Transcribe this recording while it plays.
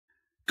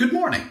Good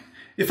morning.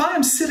 If I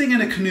am sitting in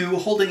a canoe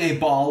holding a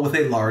ball with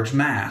a large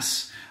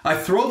mass, I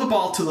throw the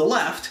ball to the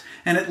left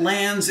and it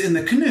lands in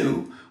the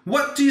canoe,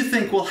 what do you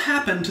think will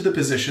happen to the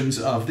positions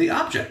of the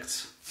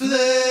objects?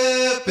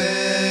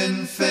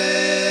 Flippin'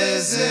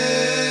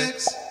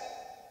 physics.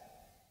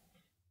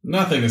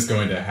 Nothing is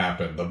going to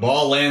happen. The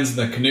ball lands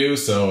in the canoe,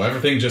 so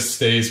everything just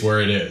stays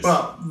where it is.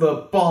 Well,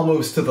 the ball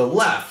moves to the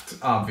left,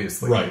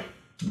 obviously. Right.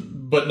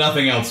 But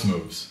nothing else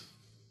moves.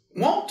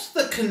 Won't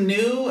the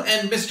canoe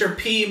and Mr.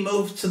 P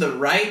move to the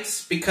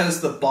right because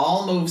the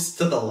ball moves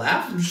to the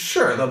left?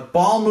 Sure, the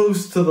ball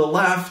moves to the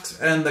left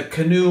and the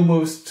canoe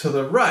moves to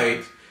the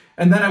right.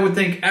 And then I would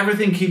think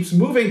everything keeps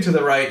moving to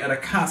the right at a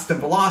constant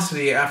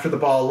velocity after the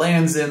ball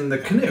lands in the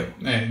canoe.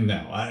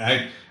 No,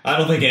 I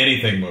don't think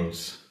anything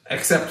moves.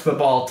 Except the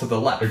ball to the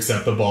left.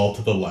 Except the ball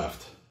to the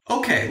left.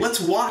 Okay, let's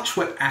watch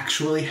what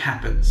actually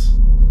happens.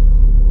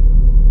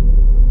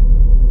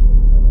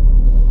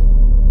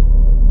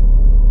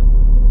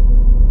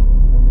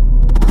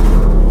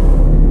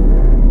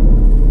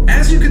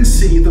 As you can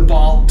see, the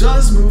ball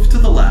does move to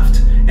the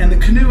left, and the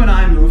canoe and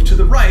I move to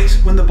the right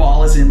when the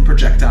ball is in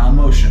projectile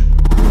motion.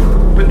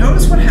 But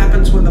notice what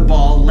happens when the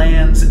ball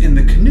lands in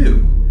the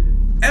canoe.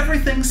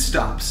 Everything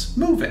stops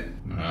moving.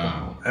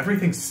 Oh.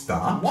 Everything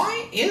stops?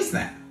 Why is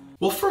that?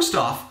 Well, first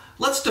off,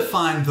 let's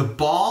define the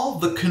ball,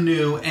 the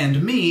canoe,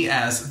 and me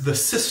as the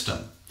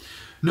system.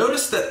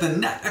 Notice that the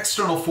net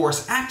external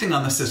force acting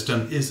on the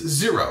system is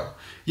 0.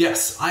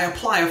 Yes, I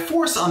apply a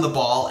force on the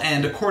ball,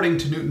 and according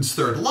to Newton's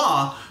third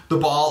law, the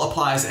ball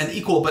applies an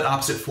equal but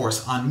opposite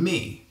force on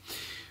me.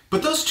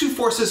 But those two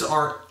forces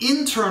are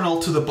internal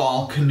to the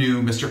ball,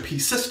 canoe, Mr. P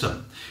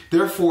system.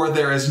 Therefore,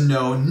 there is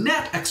no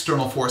net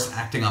external force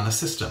acting on the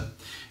system.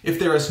 If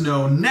there is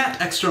no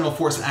net external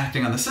force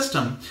acting on the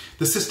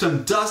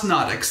system does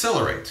not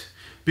accelerate.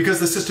 Because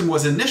the system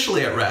was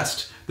initially at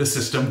rest, the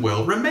system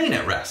will remain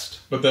at rest.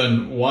 But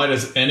then why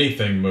does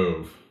anything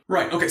move?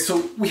 Right, okay,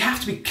 so we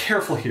have to be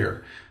careful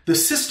here. The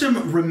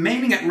system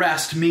remaining at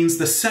rest means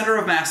the center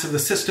of mass of the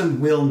system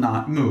will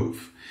not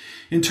move.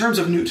 In terms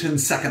of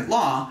Newton's second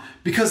law,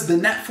 because the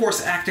net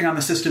force acting on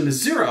the system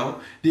is 0,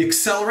 the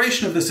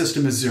acceleration of the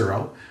system is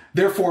 0.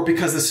 Therefore,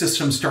 because the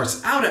system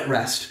starts out at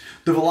rest,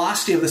 the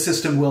velocity of the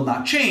system will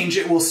not change,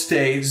 it will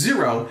stay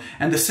 0,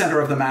 and the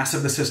center of the mass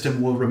of the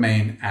system will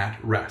remain at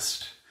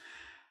rest.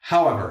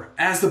 However,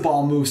 as the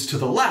ball moves to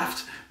the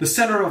left, the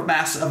center of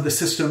mass of the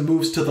system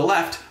moves to the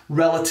left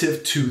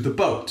relative to the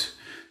boat.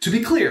 To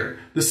be clear,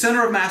 the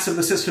center of mass of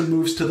the system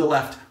moves to the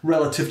left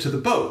relative to the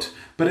boat,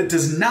 but it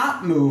does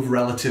not move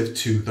relative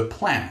to the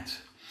planet.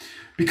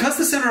 Because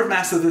the center of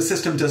mass of the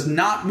system does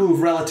not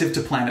move relative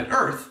to planet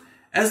Earth,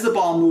 as the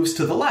ball moves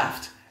to the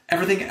left,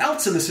 everything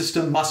else in the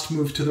system must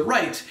move to the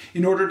right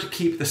in order to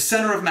keep the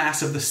center of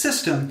mass of the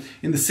system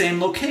in the same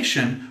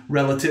location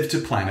relative to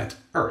planet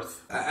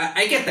Earth.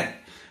 I get that.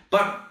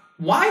 But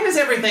why does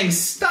everything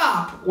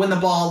stop when the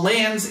ball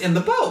lands in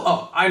the boat?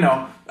 Oh, I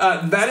know.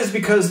 That is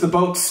because the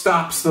boat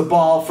stops the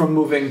ball from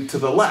moving to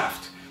the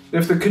left.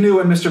 If the canoe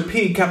and Mr.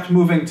 P kept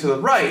moving to the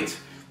right,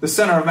 the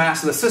center of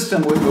mass of the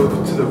system would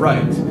move to the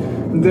right.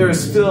 There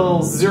is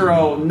still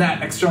 0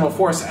 net external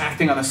force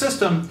acting on the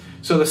system,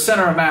 so the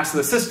center of mass of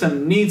the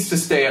system needs to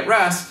stay at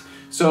rest,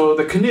 so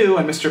the canoe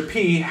and Mr.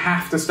 P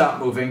have to stop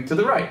moving to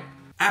the right.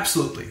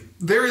 Absolutely.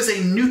 There is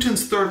a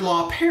Newton's third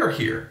law pair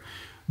here.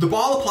 The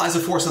ball applies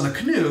a force on the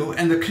canoe,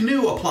 and the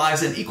canoe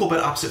applies an equal but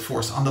opposite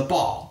force on the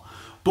ball.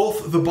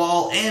 Both the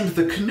ball and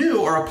the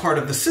canoe are a part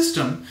of the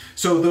system,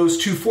 so those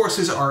two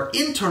forces are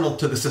internal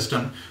to the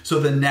system, so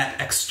the net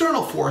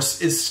external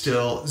force is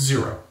still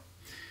 0.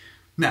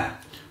 Now,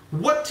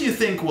 what do you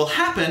think will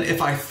happen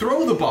if I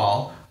throw the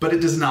ball, but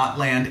it does not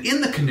land in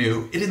the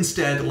canoe, it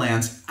instead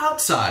lands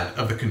outside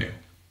of the canoe?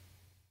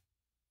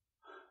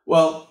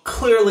 Well,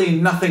 clearly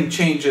nothing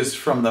changes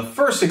from the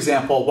first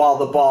example while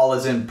the ball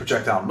is in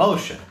projectile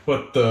motion.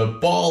 But the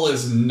ball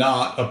is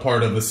not a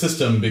part of the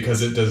system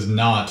because it does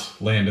not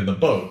land in the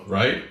boat,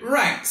 right?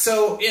 Right,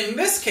 so in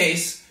this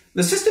case,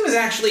 the system is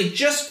actually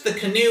just the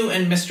canoe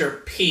and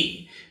Mr.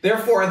 P.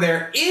 Therefore,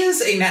 there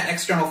is a net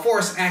external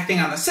force acting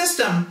on the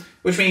system,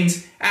 which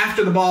means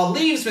after the ball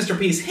leaves Mr.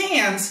 P's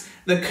hands,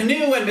 the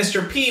canoe and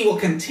Mr. P will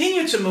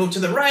continue to move to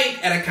the right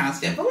at a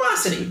constant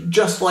velocity.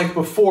 Just like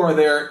before,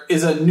 there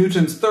is a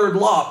Newton's third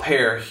law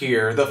pair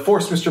here. The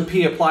force Mr.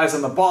 P applies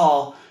on the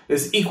ball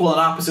is equal and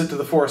opposite to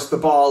the force the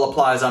ball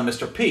applies on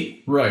Mr.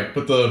 P. Right,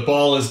 but the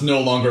ball is no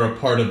longer a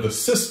part of the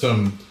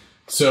system,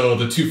 so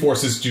the two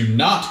forces do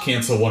not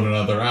cancel one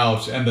another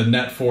out, and the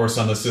net force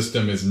on the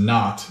system is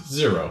not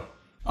 0.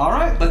 All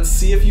right, let's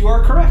see if you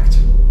are correct.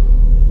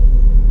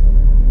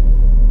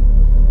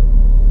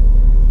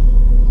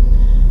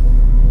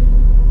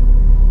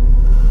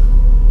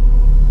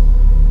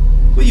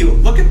 Will you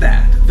look at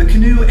that? The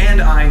canoe and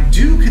I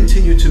do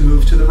continue to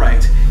move to the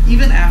right,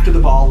 even after the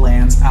ball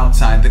lands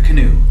outside the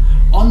canoe.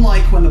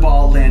 Unlike when the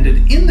ball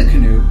landed in the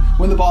canoe,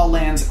 when the ball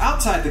lands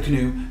outside the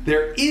canoe,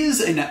 there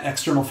is a net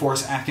external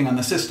force acting on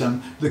the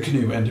system, the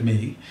canoe and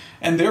me,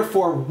 and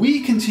therefore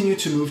we continue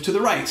to move to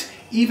the right,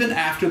 even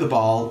after the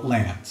ball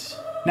lands.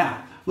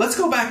 Now, let's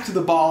go back to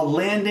the ball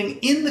landing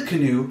in the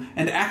canoe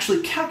and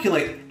actually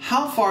calculate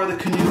how far the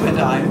canoe and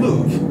I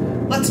move.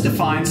 Let's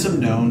define some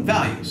known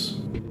values.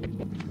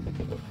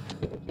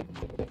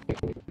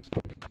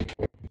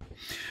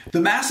 The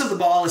mass of the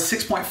ball is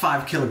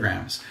 6.5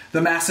 kilograms.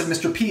 The mass of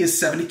Mr. P is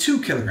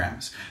 72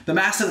 kilograms. The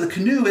mass of the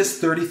canoe is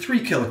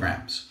 33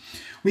 kilograms.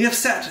 We have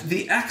set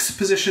the X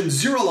position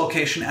 0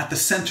 location at the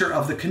center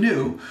of the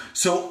canoe,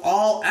 so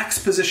all X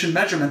position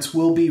measurements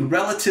will be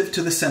relative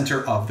to the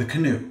center of the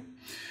canoe.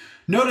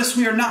 Notice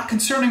we are not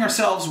concerning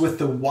ourselves with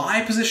the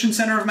Y position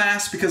center of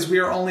mass because we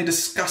are only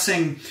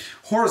discussing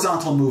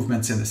horizontal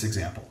movements in this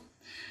example.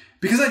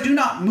 Because I do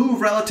not move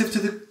relative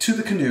to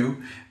the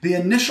canoe, the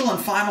initial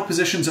and final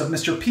positions of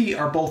Mr. P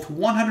are both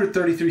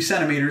 133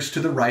 centimeters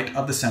to the right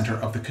of the center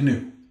of the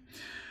canoe.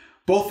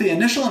 Both the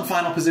initial and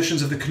final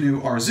positions of the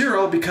canoe are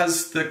 0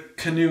 because the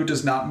canoe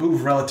does not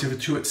move relative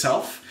to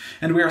itself,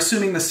 and we are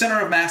assuming the center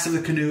of mass of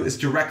the canoe is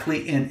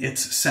directly in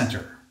its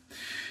center.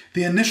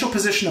 The initial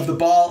position of the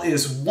ball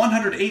is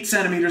 108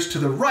 centimeters to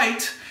the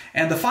right,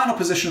 and the final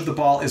position of the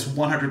ball is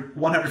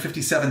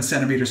 157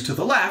 centimeters to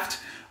the left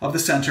of the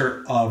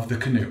center of the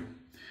canoe.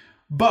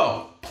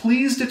 Bo,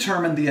 please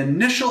determine the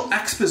initial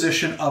X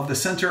position of the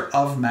center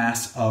of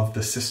mass of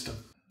the system.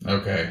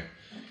 Okay.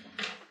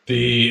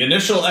 The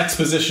initial X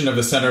position of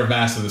the center of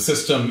mass of the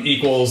system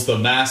equals the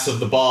mass of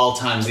the ball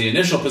times the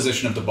initial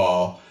position of the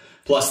ball,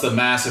 plus the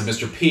mass of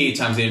Mr. P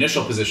times the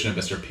initial position of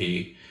Mr.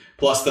 P,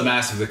 plus the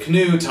mass of the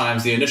canoe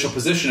times the initial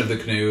position of the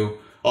canoe,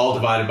 all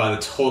divided by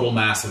the total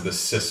mass of the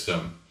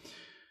system.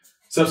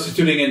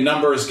 Substituting in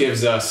numbers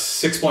gives us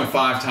 6.5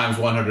 times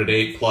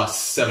 108 plus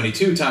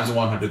 72 times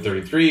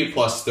 133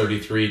 plus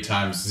 33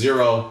 times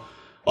 0,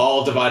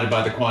 all divided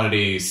by the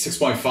quantity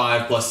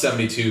 6.5 plus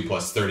 72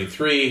 plus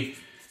 33,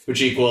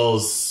 which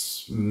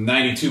equals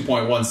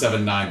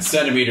 92.179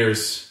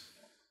 centimeters.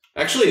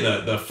 Actually,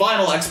 the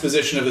final X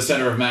position of the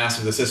center of mass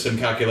of the system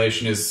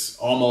calculation is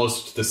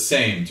almost the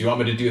same. Do you want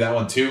me to do that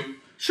one too?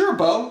 Sure,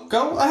 Bo.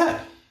 Go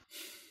ahead.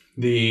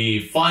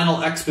 The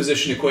final X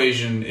position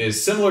equation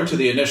is similar to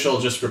the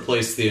initial, just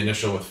replace the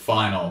initial with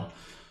final.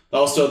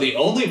 Also, the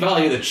only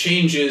value that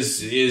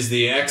changes is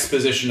the X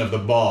position of the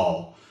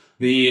ball.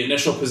 The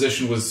initial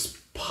position was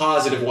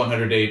positive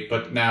 108,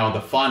 but now the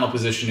final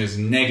position is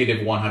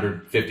negative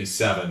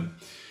 157.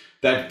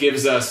 That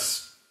gives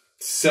us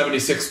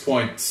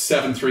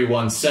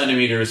 76.731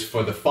 centimeters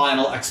for the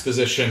final X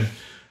position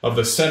of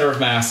the center of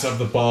mass of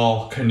the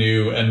ball,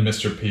 canoe, and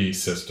Mr. P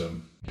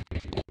system.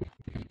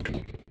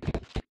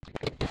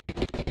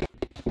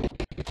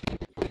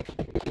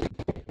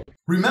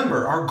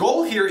 Remember, our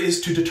goal here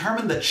is to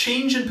determine the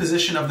change in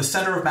position of the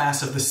center of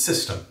mass of the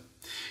system.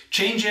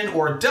 Change in,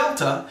 or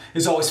delta,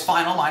 is always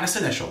final minus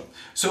initial,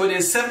 so it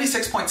is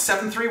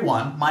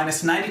 76.731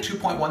 minus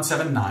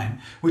 92.179,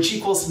 which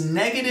equals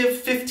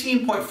negative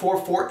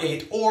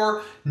 15.448,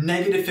 or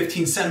negative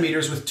 15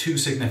 centimeters with 2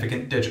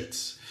 significant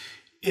digits.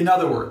 In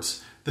other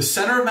words, the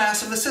center of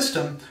mass of the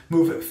system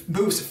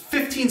moves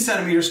 15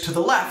 centimeters to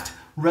the left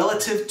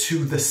relative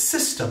to the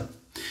system.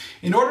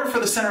 In order for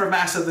the center of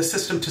mass of the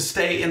system to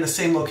stay in the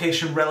same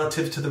location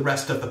relative to the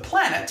rest of the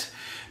planet,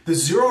 the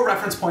 0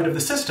 reference point of the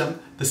system,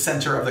 the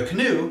center of the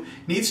canoe,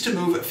 needs to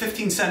move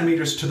 15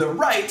 centimeters to the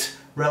right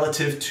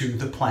relative to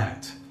the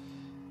planet.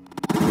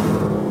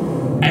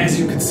 As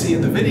you can see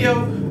in the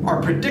video,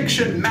 our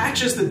prediction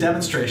matches the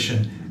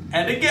demonstration.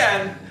 And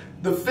again,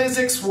 the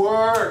physics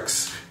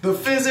works. The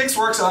physics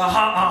works.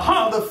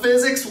 The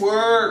physics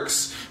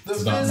works.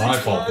 It's not my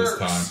fault this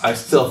time. I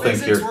still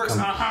think you're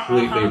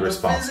completely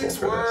responsible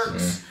for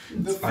this.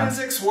 The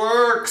physics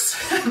works.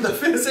 The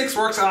physics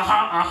works.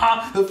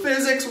 The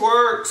physics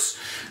works.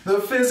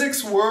 The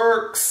physics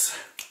works.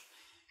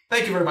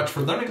 Thank you very much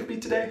for learning with me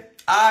today.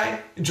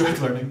 I enjoyed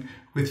learning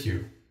with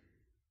you.